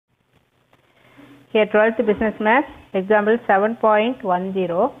Here 12th business math, example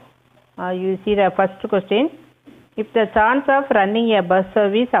 7.10. You see the first question. If the chance of running a bus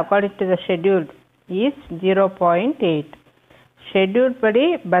service according to the schedule is 0.8. Schedule படி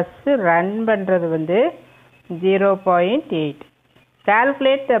bus run பண்றது வந்து 0.8.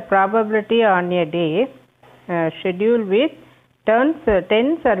 Calculate the probability on a day schedule with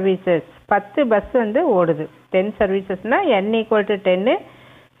 10 services. 10 bus வந்து ஓடுது. 10 servicesனா n equal to 10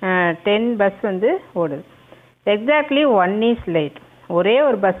 10 bus வந்து ஓடுது. Exactly 1 is late. ஒரே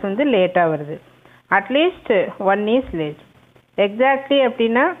ஒரு bus வந்து லேட்டா வருது. At least 1 is late. Exactly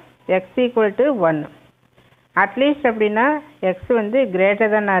அப்படின்னா x equal to 1. At least அப்படின்னா x வந்து greater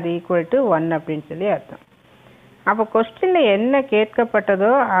than or equal to 1 அப்படின்னு சொல்லி அர்த்தம். அப்போ கொஸ்டின்ல என்ன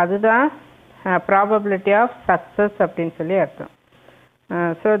கேட்கப்பட்டதோ அதுதான் probability of success அப்படின்னு சொல்லி அர்த்தம்.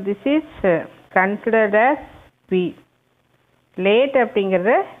 So this is considered as P. Late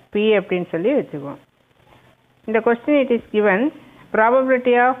அப்படிங்கிறத P அப்படின்னு சொல்லி வச்சுக்குவோம். இந்த question it is given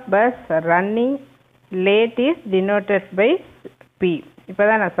probability of bus running late is denoted by P. இப்போ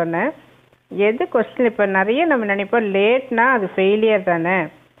தான் நான் சொன்னேன் எது கொஸ்டின் இப்போ நிறைய நம்ம நினைப்போம் லேட்னா அது ஃபெயிலியர் தானே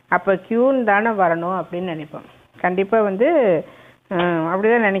அப்போ க்யூன்னு தானே வரணும் அப்படின்னு நினைப்போம். கண்டிப்பாக வந்து அப்படி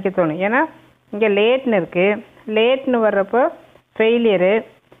தான் நினைக்க தோணும். ஏன்னா இங்கே லேட்னு இருக்குது, லேட்னு வர்றப்போ ஃபெயிலியரு,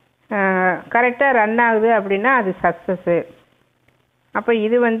 கரெக்டாக ரன் ஆகுது அப்படின்னா அது சக்ஸஸ்ஸு. அப்போ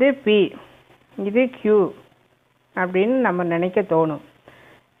இது வந்து பி, இது கியூ அப்படின்னு நம்ம நினைக்க தோணும்.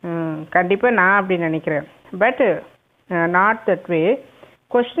 கண்டிப்பாக நான் அப்படி நினைக்கிறேன். But not that way.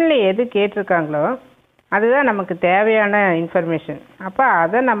 கொஸ்டினில் எது கேட்டிருக்காங்களோ அதுதான் நமக்கு தேவையான இன்ஃபர்மேஷன். அப்போ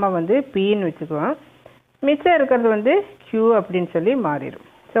அதை நம்ம வந்து பின்னு வச்சுக்குவோம். மிச்சம் இருக்கிறது வந்து கியூ அப்படின்னு சொல்லி மாறிடும்.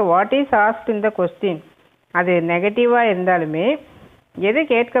 So what is asked in the question அது நெகட்டிவாக இருந்தாலுமே எது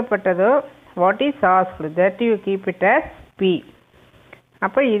கேட்கப்பட்டதோ what is asked that you keep it as B.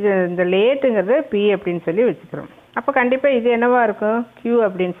 அப்போ இது இந்த லேட்டுங்கிறது பி அப்படின்னு சொல்லி வச்சுக்கிறோம். அப்போ கண்டிப்பாக இது என்னவா இருக்கும் கியூ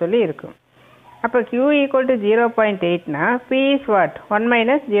அப்படின்னு சொல்லி இருக்கும். அப்போ Q equal to 0.8னா B is what 1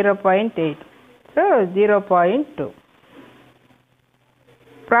 minus 0.8. So 0.2.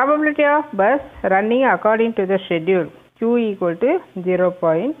 Probability of bus running according to the schedule Q equal to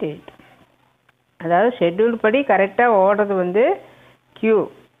 0.8. அதாவது ஷெட்யூல் படி கரெக்டாக ஓடுறது வந்து Q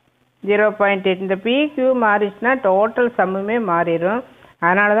 0.8. இந்த PQ மாறிச்சுன்னா டோட்டல் சம்முமே மாறிடும்.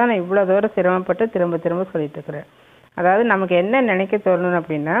 அதனால தான் நான் இவ்வளோ தூரம் சிரமப்பட்டு திரும்ப திரும்ப சொல்லிட்டு இருக்கிறேன். அதாவது நமக்கு என்ன நினைக்க தோணும்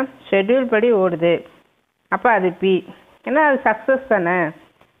அப்படின்னா ஷெட்யூல் படி ஓடுது அப்போ அது P, ஏன்னா அது சக்ஸஸ் தானே.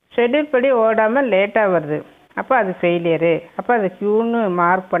 ஷெட்யூல் படி ஓடாமல் லேட்டாக வருது அப்போ அது ஃபெயிலியரு, அப்போ அது க்யூன்னு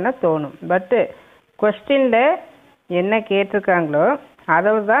மார்க் பண்ண தோணும். பட்டு கொஸ்டினில் என்ன கேட்டிருக்காங்களோ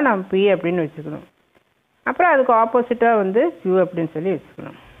அதை தான் நம்ம பி அப்படின்னு வச்சுக்கணும். அப்புறம் அதுக்கு ஆப்போசிட்டாக வந்து க்யூ அப்படின்னு சொல்லி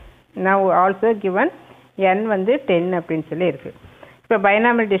வச்சுக்கணும். நான் ஆல்சோ கிவன் என் வந்து 10 அப்படின்னு சொல்லி இருக்குது. இப்போ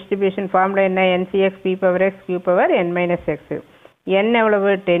பைனாமியல் டிஸ்ட்ரிபியூஷன் ஃபார்மில் என்ன nCx B power X Q power n minus x. என்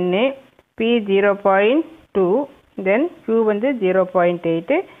எவ்வளவு 10, பி 0.2, தென் க்யூ வந்து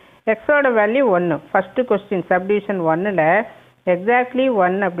 0.8, எக்ஸோட வேல்யூ 1. ஃபஸ்ட்டு கொஸ்டின் சப்டிவிஷன் 1ல் எக்ஸாக்ட்லி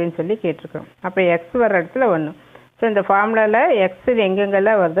 1 அப்படின்னு சொல்லி கேட்டிருக்கோம். அப்போ எக்ஸ் வர இடத்துல 1. ஸோ இந்த ஃபார்முலாவில் எக்ஸ்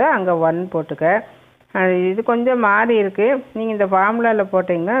எங்கெங்கெல்லாம் வருதோ அங்கே 1 போட்டுக்க. இது கொஞ்சம் மாறி இருக்குது, நீங்கள் இந்த ஃபார்முலாவில்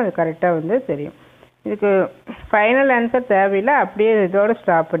போட்டிங்கன்னா அது கரெக்டாக வந்து தெரியும். இதுக்கு ஃபைனல் ஆன்சர் தேவையில்லை, அப்படியே இதோடு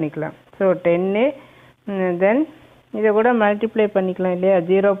ஸ்டாப் பண்ணிக்கலாம். ஸோ 10, தென் இதை கூட மல்டிப்ளை பண்ணிக்கலாம் இல்லையா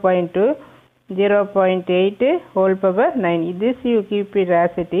 0.2, 0.8 whole power 9. This you keep it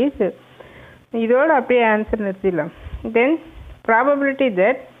as it is. இதோடு அப்படியே answer நிறுத்திடலாம். Then probability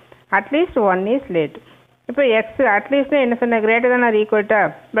that at least 1 is late. இப்போ எக்ஸ் அட்லீஸ்ட்னா என்ன சொன்ன கிரேட்டர் தான் ஆர் ஈக்குவல்ட்டா,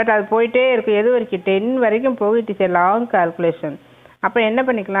 பட் அது போயிட்டே இருக்குது எது வரைக்கும் 10 வரைக்கும் போகும். It is a long calculation. அப்போ என்ன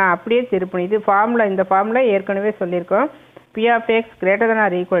பண்ணிக்கலாம் அப்படியே திருப்பணும். இது ஃபார்முலா, இந்த ஃபார்முலா ஏற்கனவே சொல்லியிருக்கோம். P of X greater than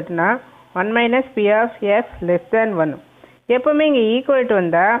R ஈக்குவல்ட்டுனா 1 minus P of X less than 1. எப்போவுமே இங்கே ஈக்குவல்ட்டு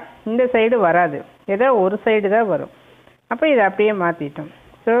வந்தால் இந்த சைடு வராது, ஏதோ ஒரு சைடு தான் வரும். அப்போ இதை அப்படியே மாற்றிட்டோம்.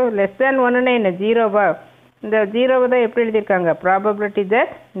 ஸோ லெஸ் தேன் 1ன்னா என்ன ஜீரோவா, இந்த ஜீரோவை தான் எப்படி எழுதியிருக்காங்க probability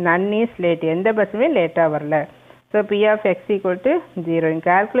that none is late, எந்த பஸ்ஸுமே லேட்டாக வரல. So P of X equal to 0. இங்கே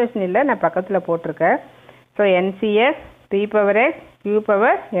கால்குலேஷன் இல்லை, நான் பக்கத்தில் போட்டிருக்கேன். So nCx B power X Q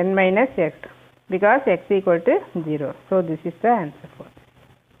power n minus X because X equal to 0. So this is the answer.